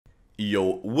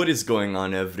Yo, what is going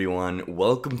on everyone?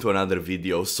 Welcome to another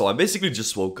video. So I basically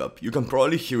just woke up. You can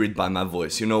probably hear it by my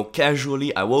voice. You know,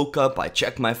 casually I woke up, I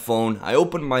checked my phone, I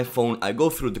opened my phone, I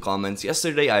go through the comments.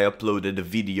 Yesterday I uploaded a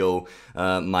video,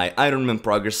 my Ironman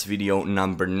progress video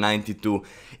number 92.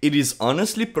 It is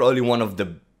honestly probably one of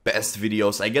the best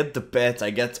videos. I get the pet,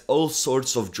 I get all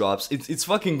sorts of drops. It's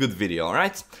fucking good video,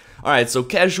 alright? Alright, so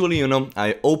casually, you know,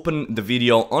 I open the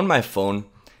video on my phone.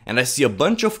 And I see a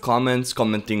bunch of comments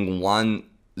commenting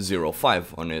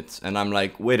 105 on it. And I'm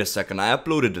like, wait a second, I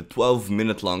uploaded a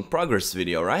 12-minute long progress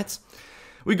video, right?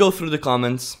 We go through the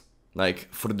comments. Like,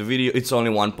 for the video, it's only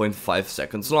 1.5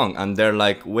 seconds long. And they're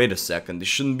like, wait a second, this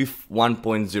shouldn't be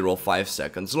 1.05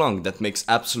 seconds long. That makes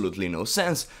absolutely no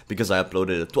sense, because I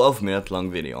uploaded a 12-minute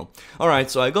long video. Alright,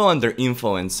 so I go under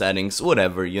info and settings,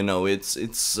 whatever, you know,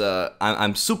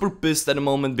 I'm super pissed at the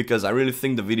moment, because I really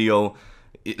think the video...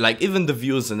 like, even the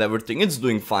views and everything, it's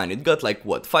doing fine. It got like,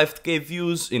 what, 5k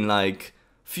views in like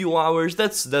few hours.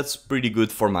 That's pretty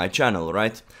good for my channel,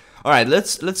 right? Alright,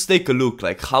 let's take a look.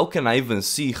 Like, how can I even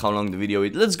see how long the video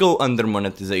is? Let's go under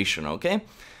monetization, okay?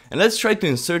 And let's try to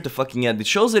insert a fucking ad. It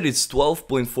shows that it's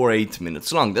 12.48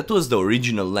 minutes long. That was the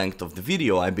original length of the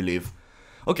video, I believe.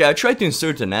 Okay, I tried to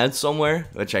insert an ad somewhere,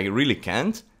 which I really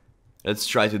can't. Let's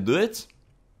try to do it.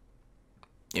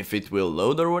 If it will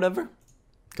load or whatever.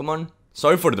 Come on.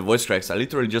 Sorry for the voice cracks, I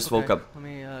literally just woke up. Let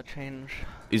me change.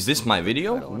 Is this my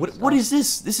video? What is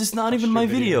this? This is not even my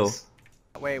video.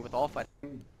 Way with all fight.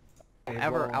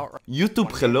 Ever out.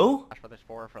 YouTube, hello?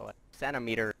 For like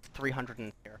centimeter 300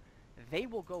 and here. They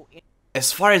will go in.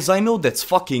 As far as I know, that's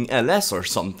fucking LS or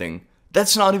something.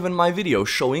 That's not even my video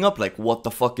showing up. Like, what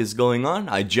the fuck is going on?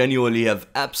 I genuinely have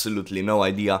absolutely no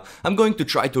idea. I'm going to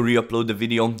try to re-upload the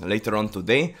video later on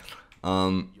today.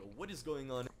 Yo, what is going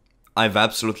on? I have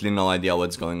absolutely no idea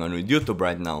what's going on with YouTube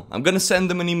right now. I'm gonna send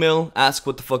them an email, ask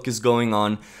what the fuck is going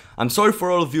on. I'm sorry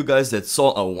for all of you guys that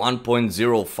saw a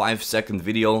 1.05 second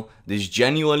video. This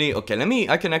genuinely... okay,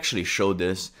 I can actually show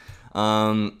this.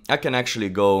 I can actually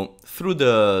go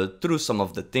through some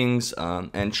of the things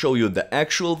and show you the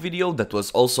actual video that was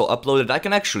also uploaded. I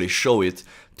can actually show it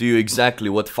to you exactly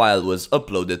what file was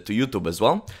uploaded to YouTube as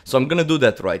well. So I'm gonna do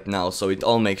that right now, so it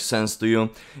all makes sense to you.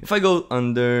 If I go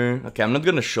under... okay, I'm not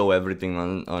gonna show everything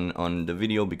on the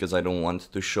video, because I don't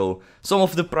want to show some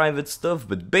of the private stuff,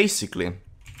 but basically...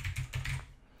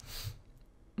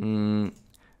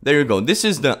 there you go. This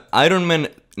is the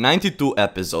Ironman 92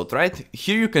 episode, right?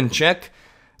 Here you can check.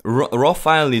 Raw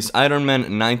file is Ironman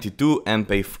 92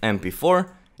 MP4,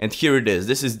 and here it is.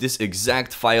 This is this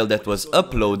exact file that was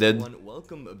uploaded.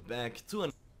 Welcome back to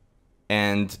an...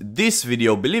 and this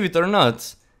video, believe it or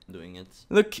not, doing it.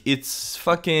 Look, it's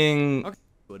fucking... okay.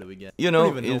 What do we get? You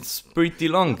know, it's pretty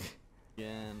long.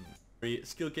 Yeah,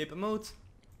 skill cap mode.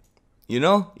 You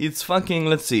know, it's fucking,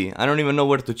 let's see, I don't even know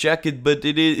where to check it, but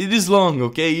it is long,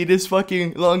 okay? It is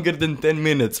fucking longer than 10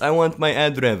 minutes. I want my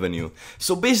ad revenue.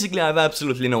 So basically, I have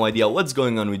absolutely no idea what's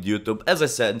going on with YouTube. As I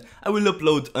said, I will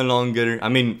upload a longer, I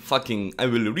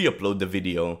will re-upload the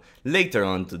video later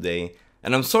on today.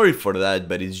 And I'm sorry for that,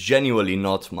 but it's genuinely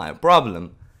not my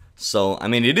problem. So, I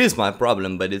mean, it is my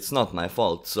problem, but it's not my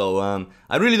fault. So,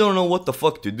 I really don't know what the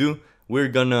fuck to do. We're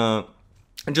gonna...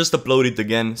 just upload it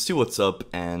again, see what's up,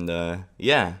 and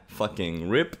yeah, fucking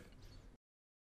rip.